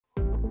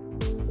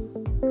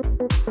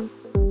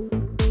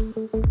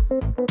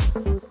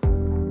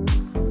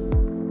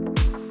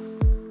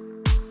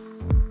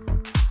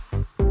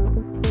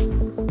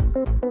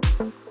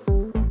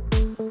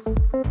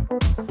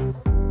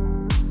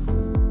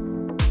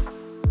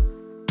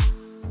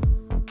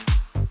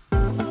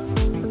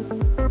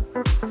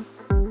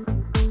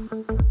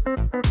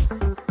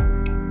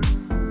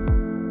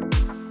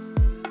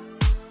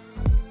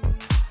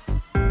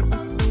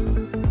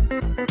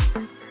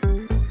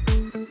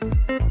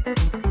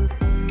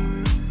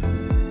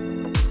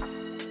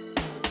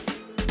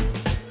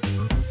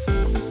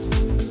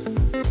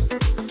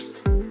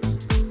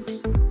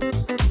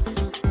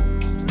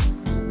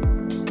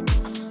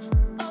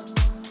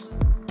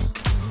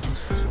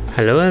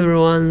Hello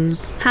everyone!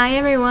 Hi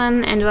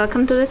everyone and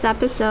welcome to this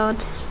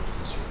episode.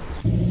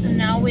 So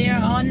now we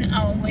are on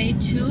our way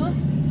to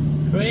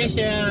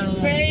Croatia!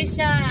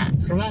 Croatia!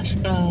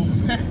 Croatia!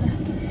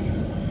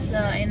 So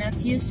in a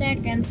few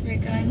seconds we're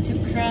going to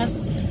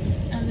cross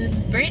a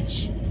little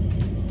bridge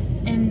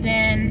and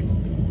then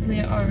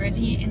we're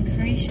already in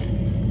Croatia.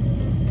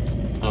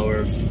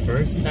 Our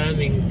first time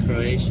in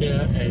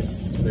Croatia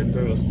as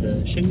member of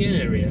the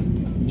Schengen area.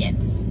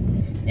 Yes.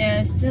 There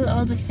are still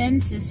all the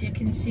fences, you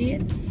can see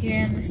it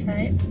here on the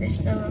sides. There's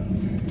still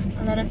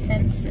a lot of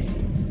fences.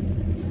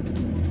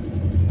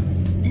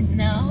 And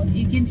now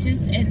you can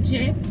just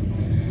enter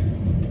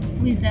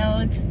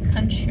without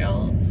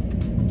control.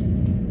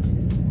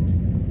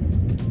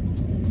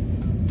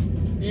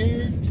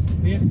 And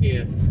we're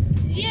here.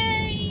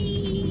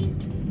 Yay!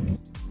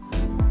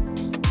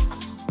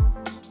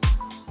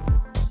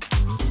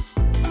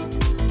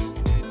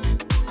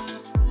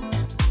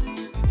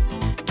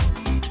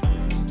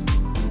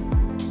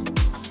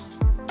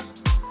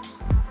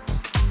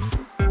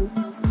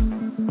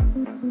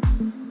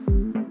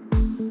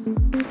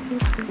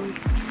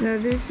 So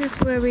this is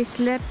where we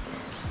slept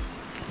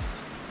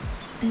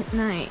at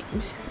night.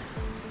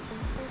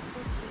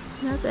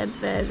 Not that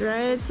bad,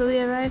 right? So we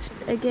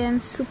arrived again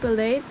super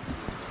late,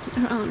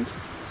 around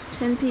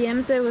 10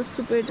 p.m. so it was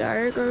super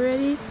dark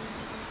already.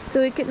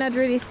 So we could not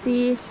really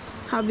see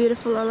how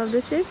beautiful all of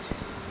this is.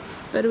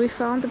 But we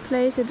found the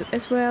place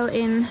as well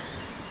in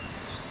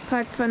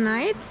Park for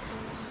night.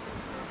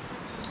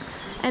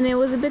 And it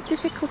was a bit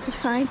difficult to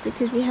find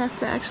because you have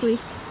to actually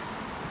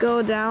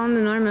go down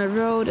the normal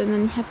road and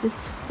then you have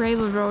this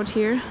gravel road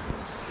here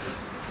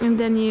and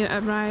then you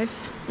arrive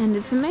and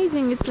it's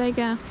amazing. It's like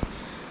I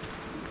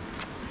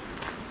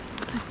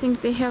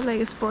think they have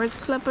like a sports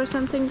club or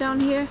something down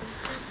here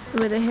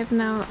where they have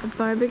now a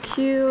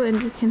barbecue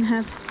and you can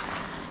have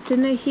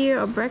dinner here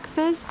or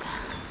breakfast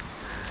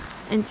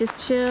and just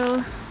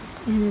chill,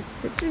 and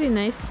it's really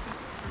nice.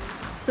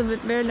 So we're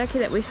very lucky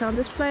that we found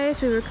this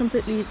place. We were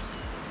completely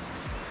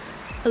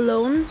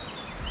alone.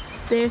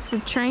 There's the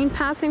train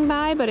passing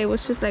by, but it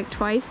was just like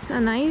twice a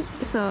night,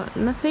 so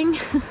nothing.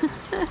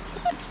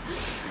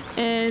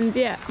 And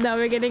yeah, now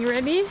we're getting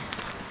ready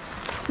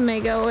to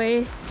make our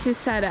way to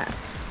Zadar.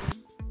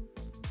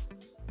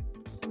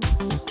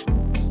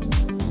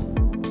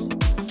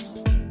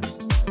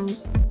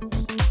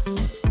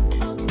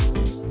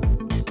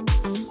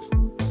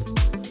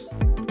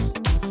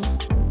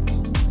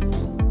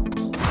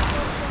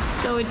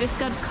 So we just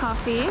got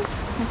coffee,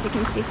 as you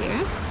can see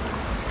here.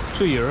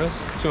 €2,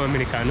 2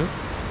 Americanos.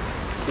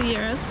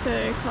 €2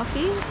 per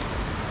coffee,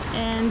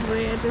 and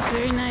we're at this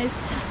very nice,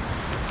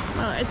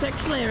 well, it's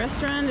actually a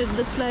restaurant. It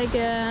looks like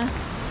a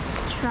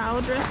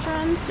trout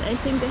restaurant. I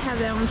think they have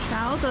their own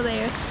trout, or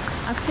they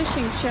are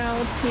fishing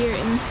trout here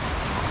in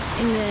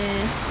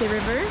the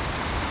river.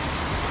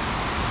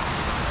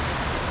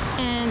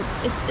 And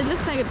it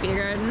looks like a beer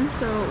garden,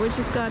 so we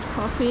just got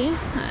coffee.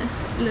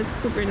 It looks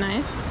super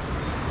nice,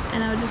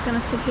 and I'm just gonna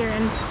sit here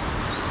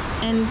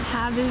and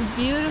have this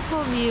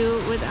beautiful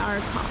view with our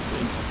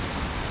coffee.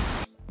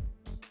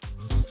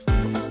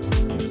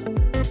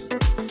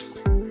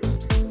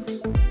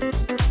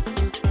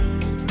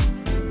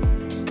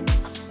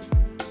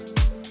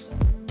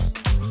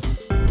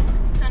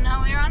 So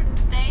now we're on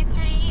day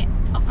 3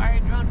 of our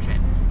road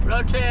trip.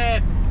 Road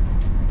trip!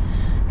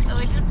 So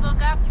we just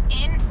woke up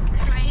in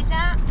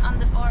Croatia, on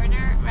the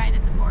border, right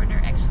at the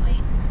border actually,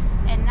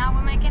 and now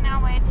we're making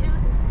our way to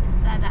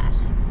Zadar.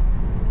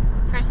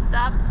 First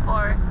stop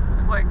for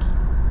working.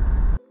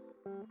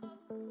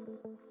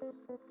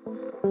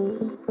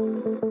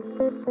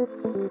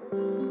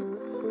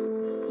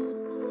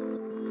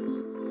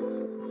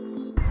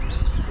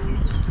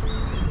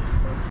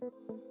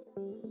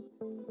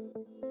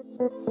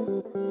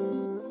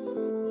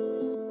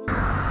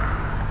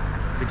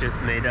 We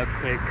just made a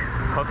quick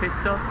coffee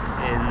stop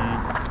in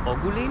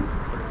Ogulin.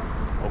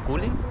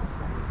 Ogulin?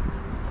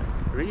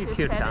 Really She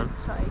cute said town.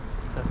 it twice.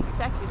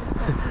 Exactly the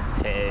same.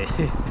 Hey,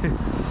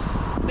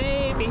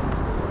 baby!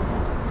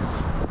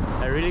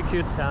 A really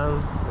cute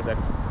town with a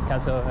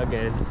castle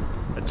again,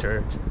 a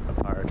church, a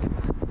park,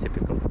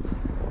 typical.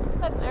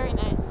 But very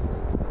nice.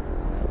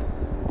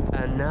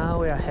 And now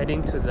we are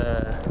heading to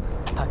the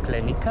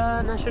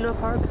Paklenica National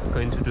Park,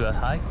 going to do a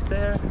hike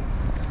there.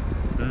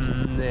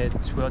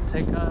 It will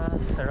take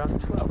us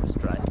around 2 hours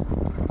drive.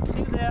 See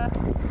you there!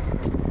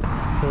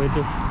 So we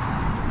just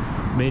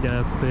made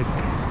a quick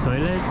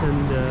toilet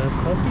and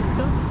coffee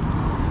stop.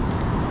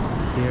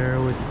 Here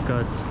we've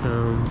got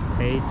some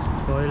paid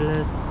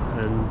toilets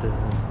and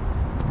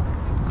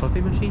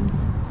coffee machines,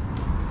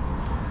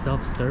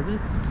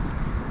 self-service,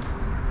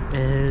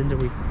 and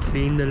we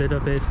cleaned a little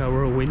bit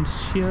our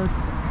windshield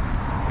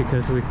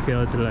because we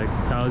killed like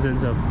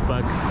thousands of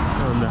bugs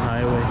on the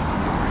highway,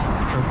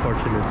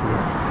 unfortunately.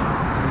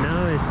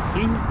 Now it's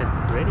cleaned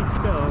and ready to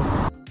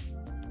go.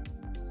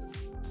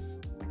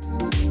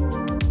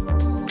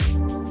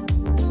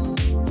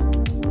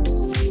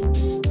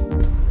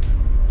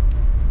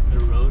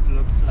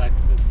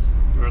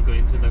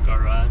 Going to the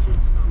garage or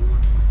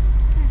somewhere.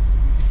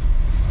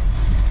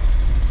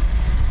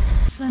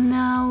 So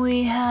now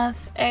we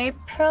have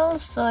April,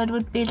 so it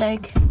would be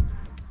like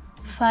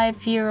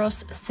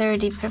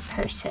 €5.30 per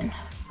person.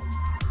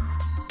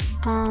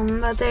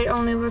 But they're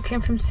only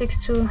working from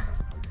 6 to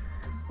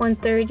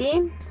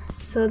 1:30,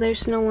 so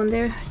there's no one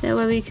there that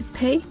way we could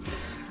pay.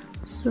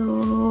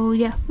 So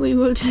yeah, we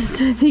will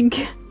just, I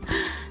think,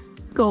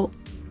 go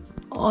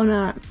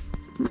on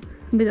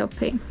without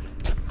paying.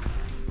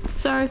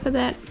 Sorry for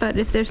that, but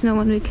if there's no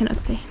one, we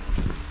cannot pay.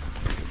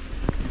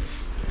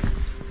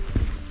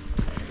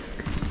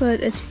 But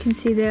as you can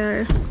see,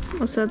 there are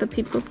also other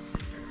people.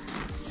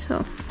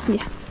 So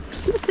yeah,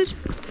 that's it.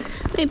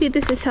 Maybe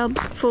this is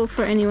helpful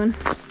for anyone.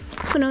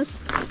 Who knows?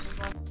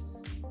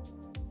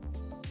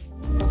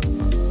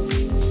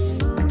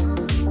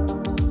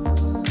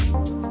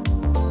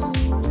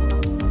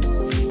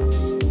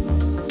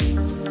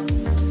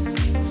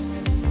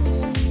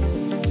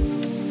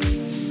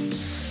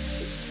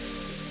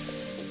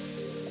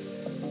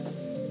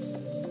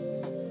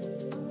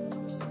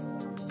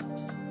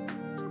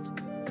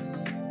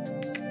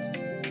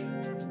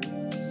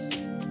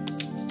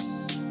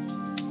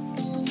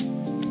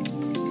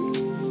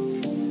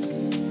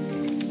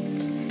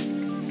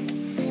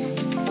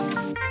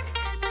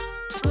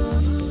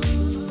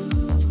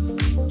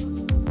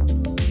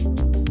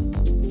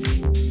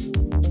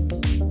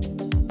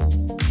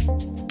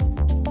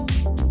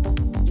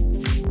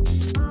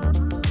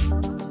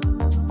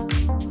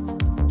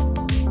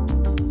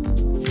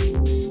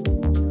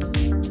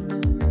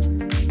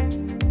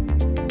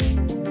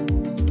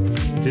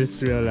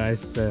 Just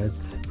realized that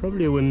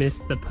probably we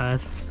missed the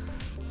path.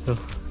 So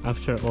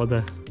after all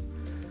the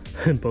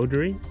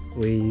bouldering,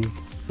 we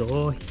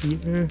saw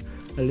here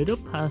a little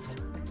path.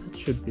 That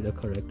should be the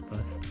correct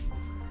path.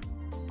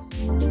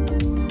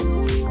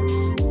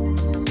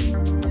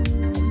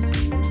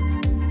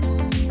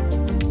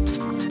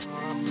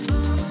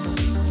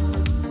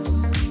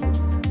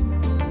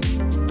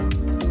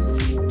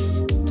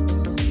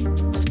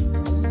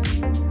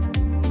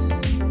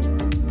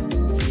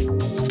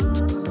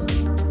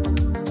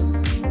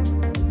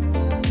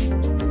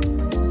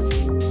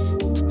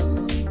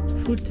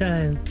 Food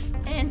time.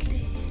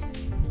 Endlich.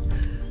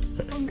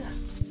 Hunger.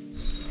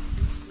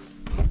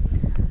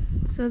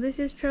 So this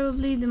is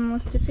probably the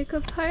most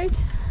difficult part.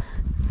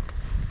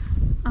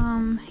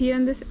 Here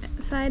on this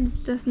side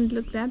it doesn't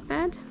look that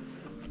bad,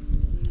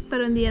 but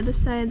on the other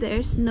side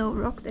there's no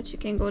rock that you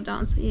can go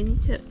down, so you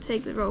need to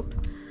take the rope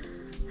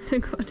to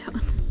go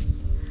down.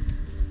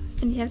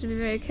 And you have to be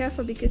very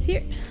careful because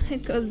here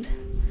it goes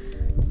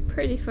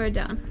pretty far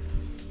down.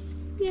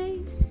 Yay!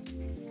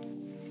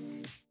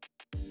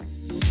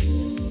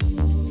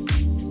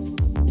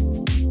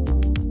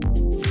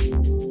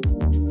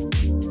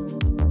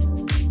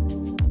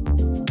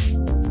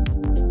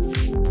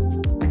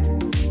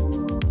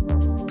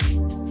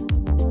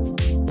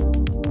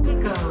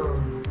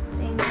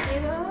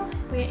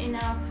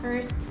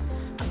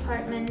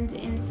 Apartment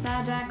in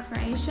Zadar,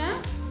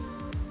 Croatia.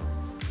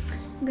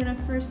 I'm gonna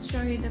first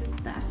show you the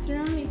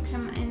bathroom. You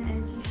come in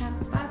and you have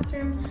a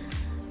bathroom.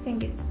 I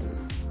think it's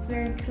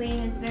very clean,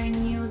 it's very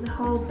new. The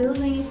whole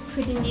building is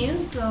pretty new,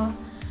 so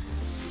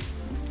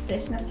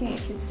there's nothing I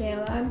can say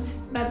about.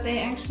 But they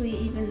actually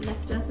even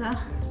left us a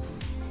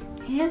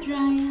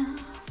hairdryer.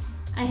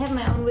 I have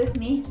my own with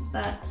me,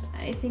 but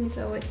I think it's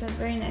always a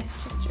very nice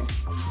gesture.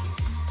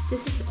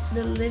 This is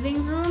the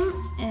living room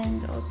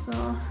and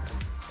also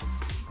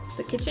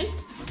the kitchen.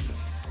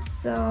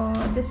 So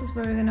this is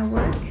where we're gonna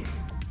work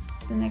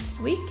the next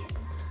week.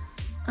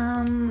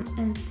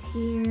 And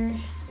here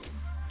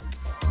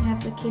we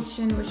have the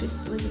kitchen, which is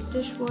with a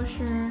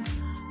dishwasher.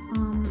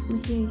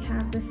 Here you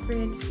have the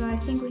fridge, so I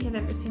think we have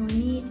everything we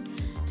need.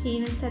 He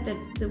even said that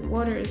the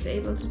water is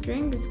able to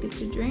drink, it's good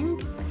to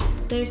drink.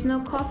 There's no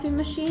coffee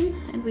machine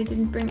and we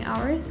didn't bring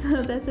ours,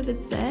 so that's a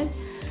bit sad.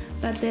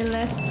 But they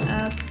left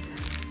us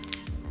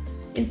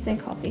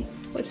instant coffee,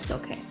 which is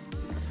okay.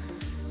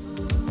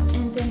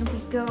 And then we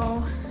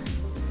go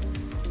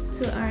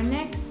to our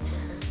next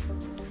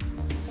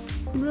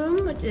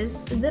room, which is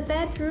the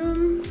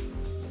bedroom.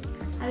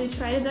 Have you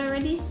tried it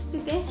already,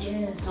 Pipe?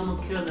 Yeah, someone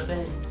killed the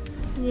bed.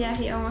 Yeah,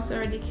 he almost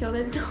already killed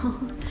it.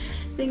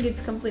 I think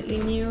it's completely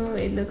new.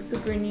 It looks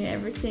super new,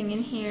 everything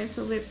in here,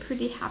 so we're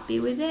pretty happy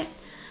with it.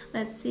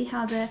 Let's see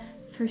how the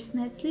first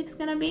night's sleep's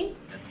gonna be.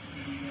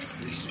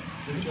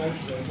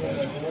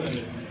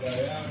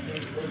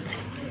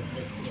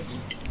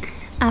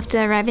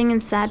 After arriving in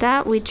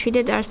Zadar, we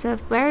treated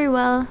ourselves very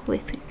well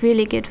with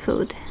really good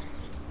food.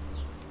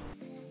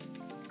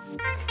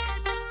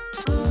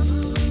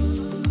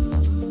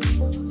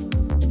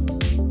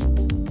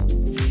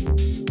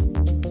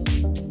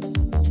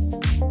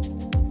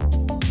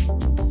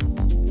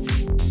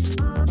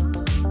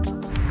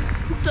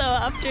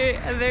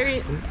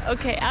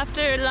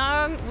 After a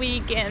long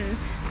weekend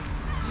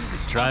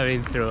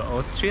driving through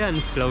Austria and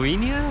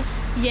Slovenia.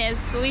 Yes,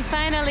 we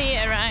finally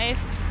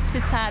arrived to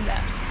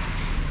Zadar,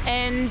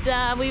 and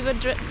we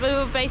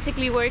were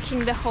basically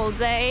working the whole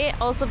day,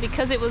 also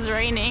because it was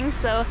raining.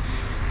 So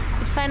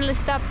it finally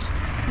stopped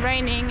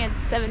raining at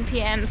 7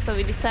 p.m. So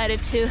we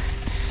decided to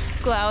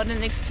go out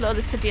and explore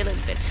the city a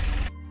little bit.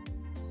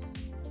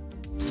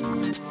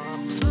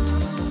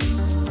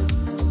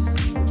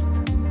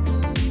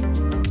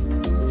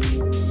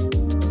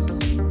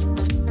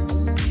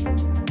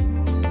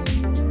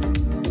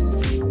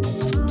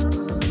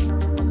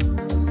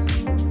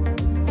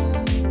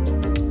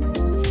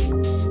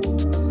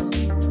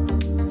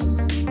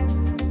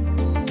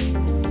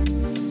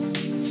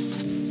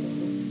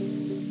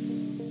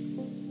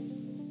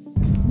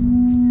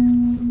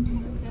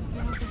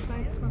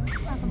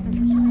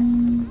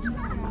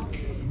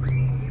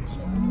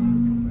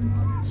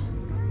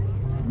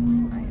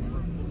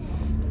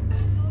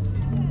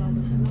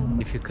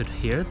 If you could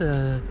hear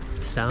the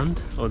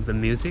sound or the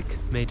music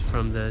made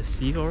from the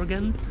sea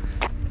organ,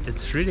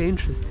 it's really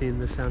interesting,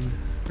 the sound,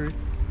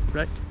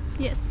 right?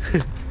 Yes.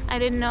 I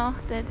didn't know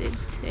that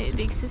it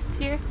exists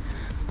here,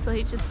 so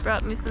he just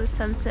brought me for the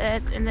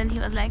sunset, and then he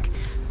was like,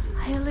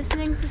 "Are you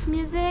listening to this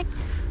music?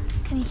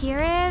 Can you hear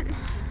it?"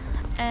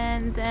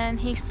 And then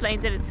he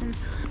explained that it's a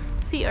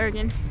sea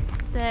organ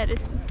that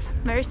is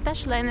very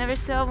special. I never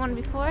saw one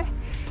before,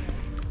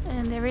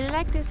 and I really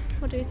liked it.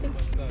 What do you think?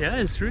 Yeah,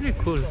 it's really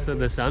cool. So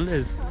the sound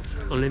is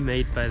only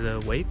made by the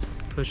waves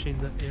pushing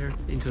the air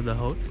into the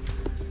holes.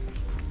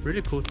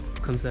 Really cool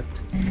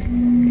concept.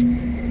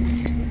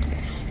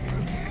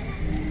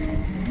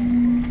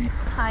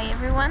 Hi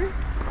everyone.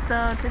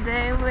 So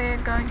today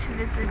we're going to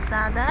visit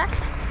Zadar.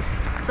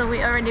 So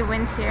we already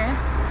went here,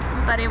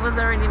 but it was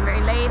already very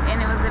late and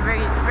it was a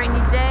very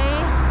rainy day.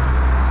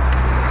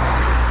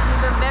 We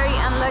were very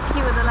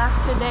unlucky with the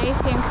last 2 days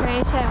here in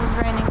Croatia. It was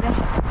raining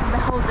the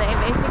whole day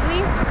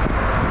basically.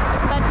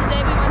 But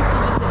today we want to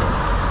visit it.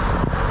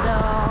 So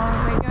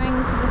we're going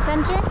to the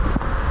center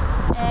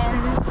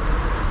and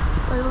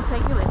we will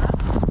take you with us.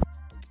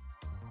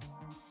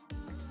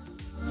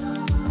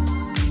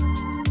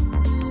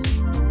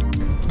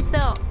 So,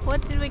 what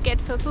did we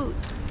get for food?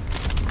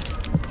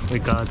 We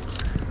got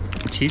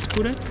cheese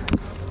puree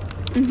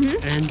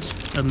and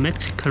a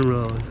Mexican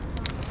roll.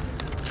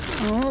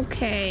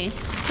 Okay,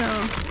 so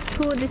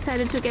who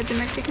decided to get the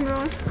Mexican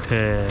roll?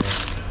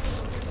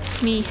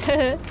 Me.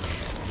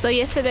 So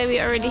yesterday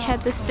we already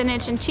had the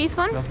spinach and cheese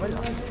one,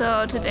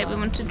 so today we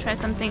want to try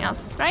something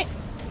else, right?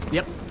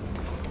 Yep.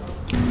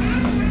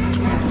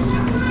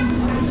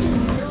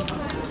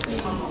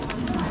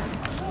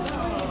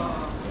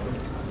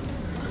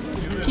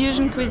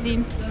 Fusion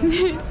cuisine.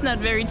 It's not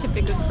very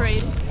typical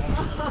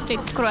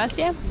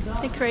Croatia,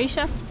 like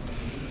Croatia.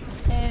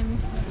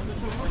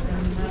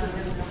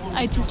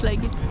 I just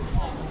like it.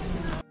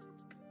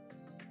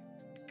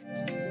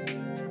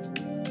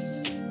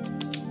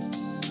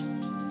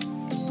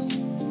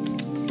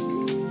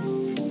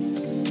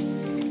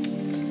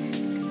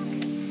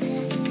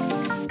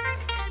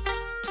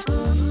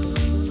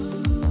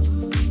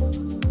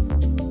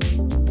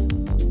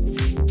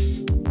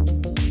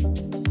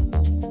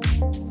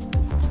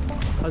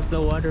 How's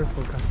the water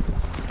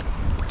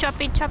forecast?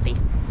 Choppy, choppy.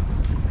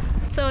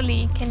 So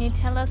Lee, can you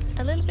tell us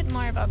a little bit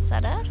more about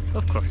Zadar?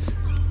 Of course.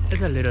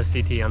 It's a little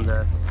city on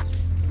the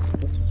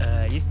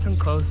eastern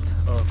coast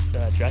of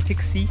the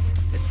Adriatic Sea.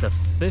 It's the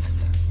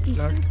fifth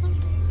largest.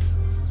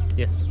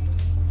 Yes.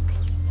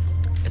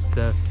 It's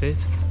the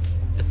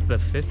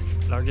fifth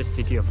largest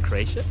city of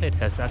Croatia. It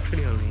has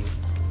actually only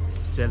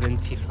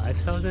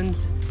 75,000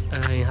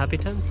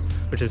 inhabitants,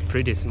 which is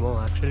pretty small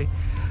actually.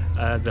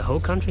 The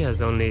whole country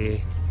has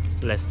only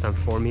less than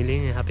 4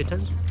 million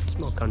inhabitants.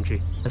 Small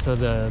country. And so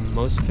the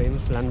most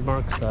famous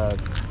landmarks are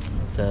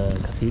the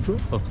Cathedral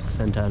of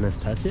Santa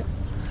Anastasia,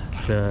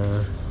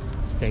 the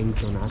St.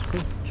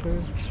 Donatus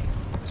Church,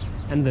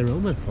 and the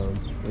Roman Forum,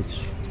 which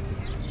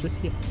is just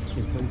here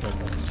in front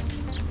of us.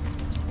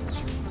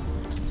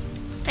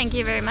 Thank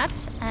you very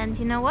much. And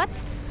you know what?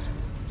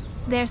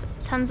 There's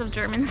tons of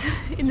Germans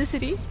in the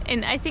city,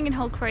 and I think in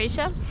whole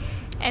Croatia.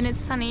 And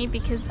it's funny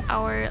because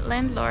our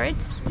landlord,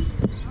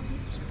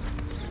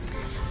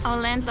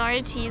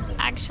 he's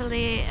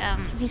actually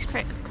he's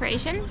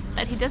Croatian,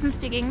 but he doesn't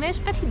speak English,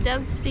 but he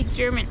does speak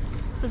German.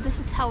 So this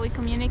is how we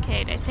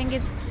communicate. I think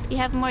you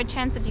have more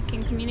chance that you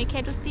can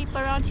communicate with people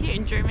around here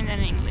in German than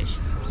in English.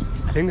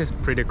 I think it's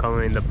pretty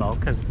common in the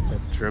Balkans,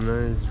 but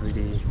German is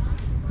really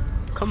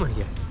common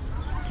here.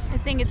 I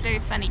think it's very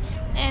funny.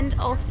 And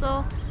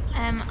also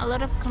A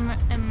lot of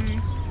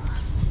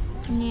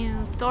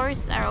new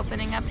stores are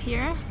opening up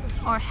here,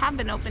 or have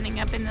been opening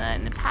up in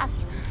the past.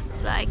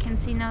 So I can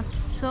see now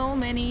so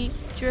many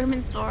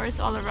German stores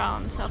all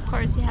around. So of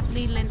course you have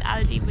Lidl and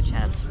Aldi, which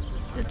are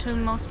the two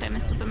most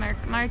famous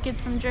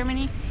supermarkets from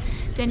Germany.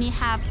 Then you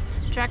have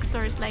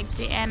drugstores like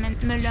DM and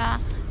Müller.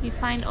 You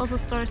find also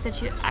stores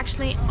that you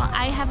actually, well,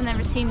 I have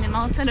never seen them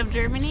outside of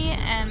Germany,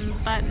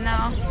 but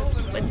now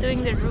with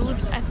doing the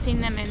route, I've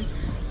seen them in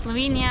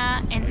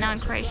Slovenia and now in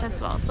Croatia as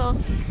well. So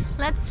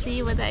let's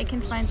see whether I can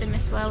find them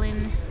as well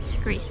in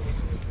Greece.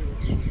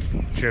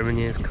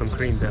 Germany is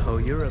conquering the whole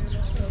Europe.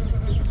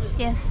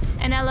 Yes,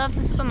 and I love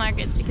the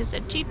supermarkets because they're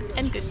cheap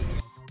and good.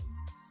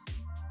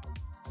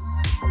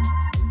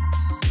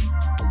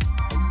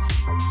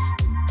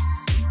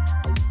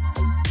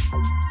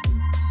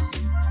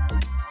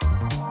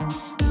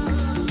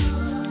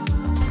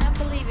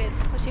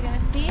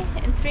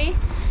 In 3,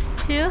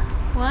 2,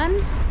 1.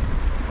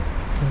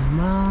 The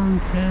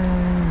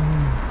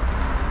mountains.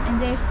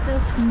 And there's still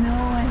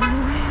snow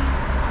everywhere.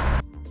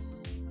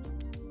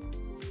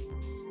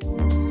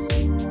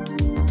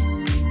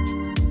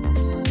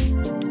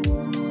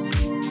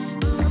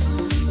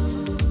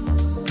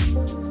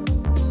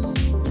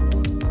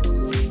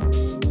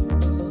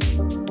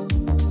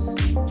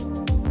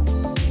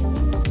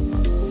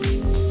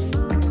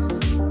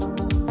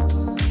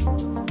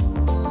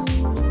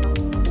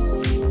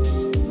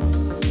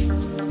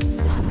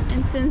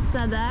 Since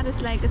Zadar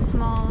is like a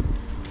small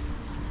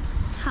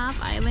half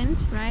island,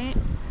 right?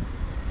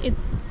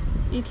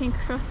 You can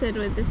cross it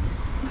with this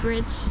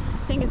bridge. I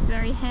think it's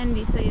very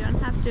handy, so you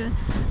don't have to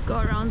go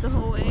around the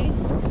whole way,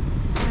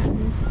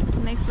 and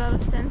it makes a lot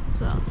of sense as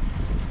well.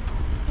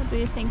 What do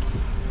you think?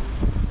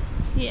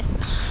 Yes.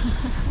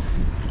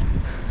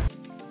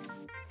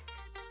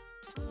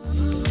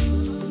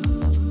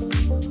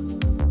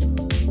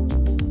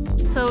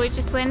 So we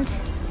just went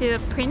to a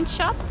print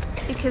shop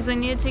because we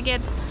needed to get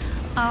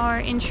our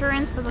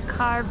insurance for the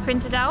car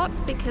printed out,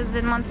 because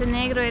in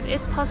Montenegro it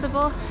is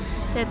possible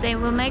that they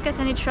will make us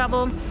any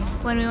trouble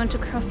when we want to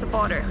cross the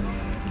border,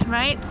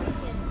 right?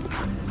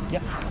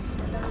 Yeah,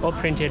 or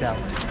print it out,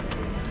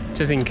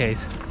 just in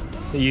case.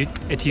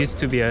 It used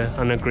to be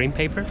on a green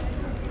paper,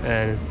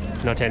 and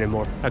not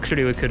anymore.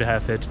 Actually, we could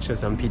have it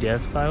just on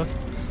PDF files,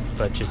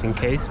 but just in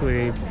case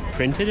we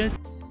printed it.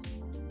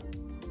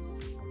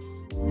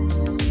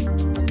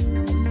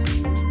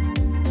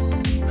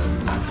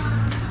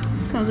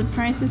 So the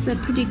prices are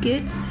pretty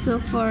good. So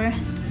for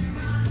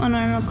a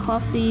normal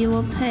coffee you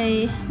will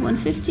pay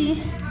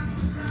 150,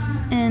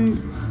 and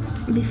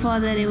before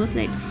that it was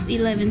like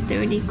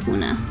 11.30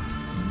 kuna.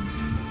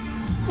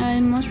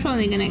 I'm most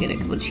probably gonna get a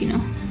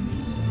cappuccino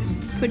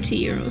for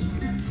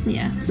 €2.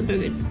 Yeah, super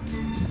good.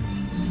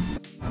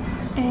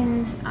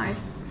 And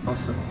I've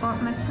also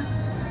bought myself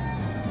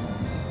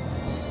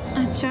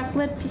a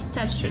chocolate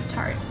pistachio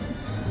tart.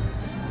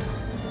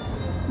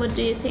 What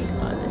do you think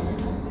about this?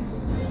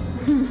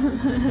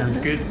 Sounds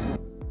good.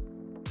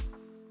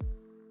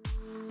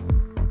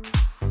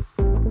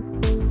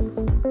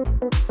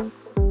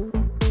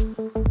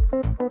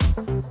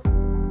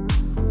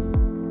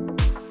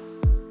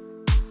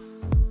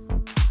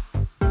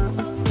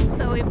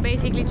 So we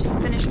basically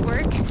just finished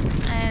work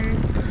and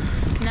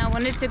now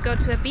wanted to go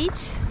to a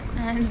beach,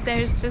 and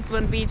there's just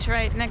one beach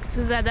right next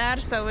to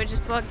Zadar, so we're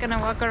just gonna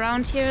walk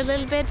around here a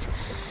little bit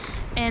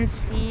and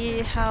see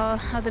how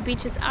the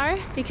beaches are,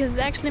 because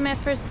it's actually my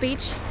first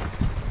beach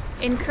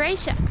in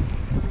Croatia.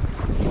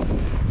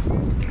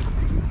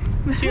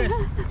 Cheers.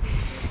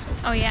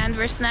 Oh yeah, and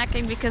we're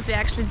snacking because we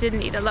actually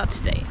didn't eat a lot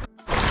today.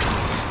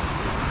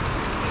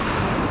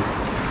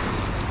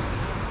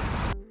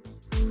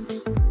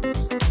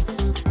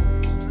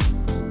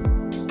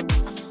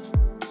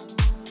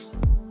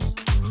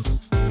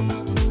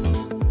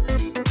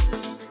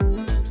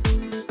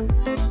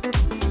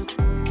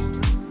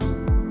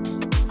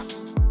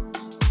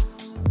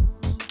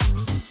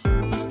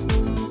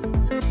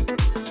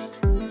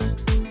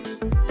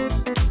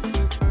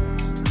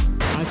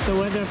 The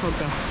weather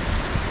foca.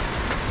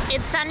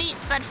 It's sunny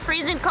but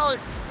freezing cold.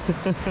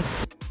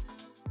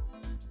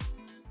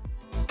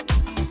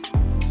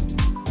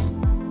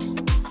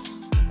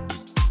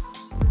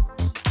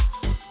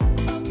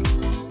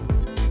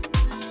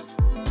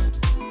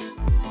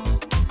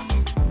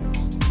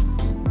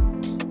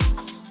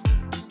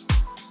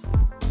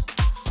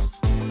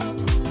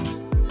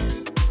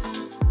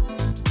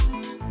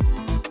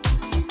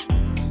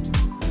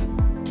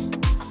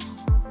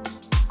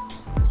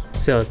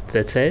 So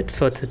that's it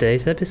for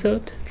today's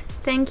episode.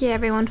 Thank you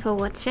everyone for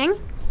watching.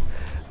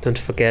 Don't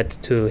forget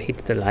to hit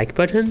the like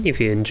button if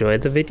you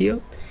enjoyed the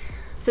video.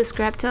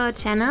 Subscribe to our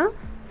channel.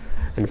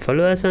 And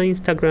follow us on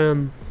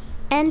Instagram.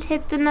 And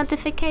hit the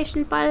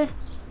notification bell.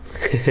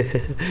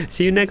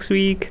 See you next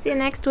week. See you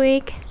next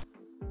week.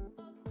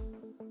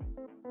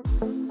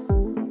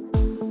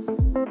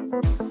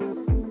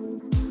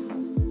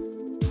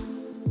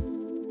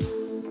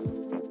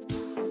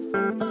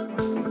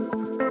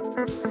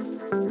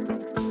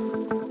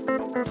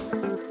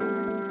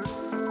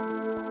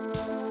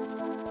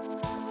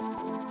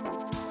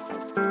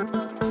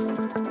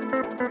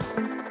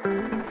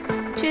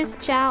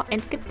 Ciao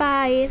and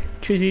goodbye.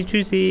 Tschüssi,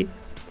 tschüssi.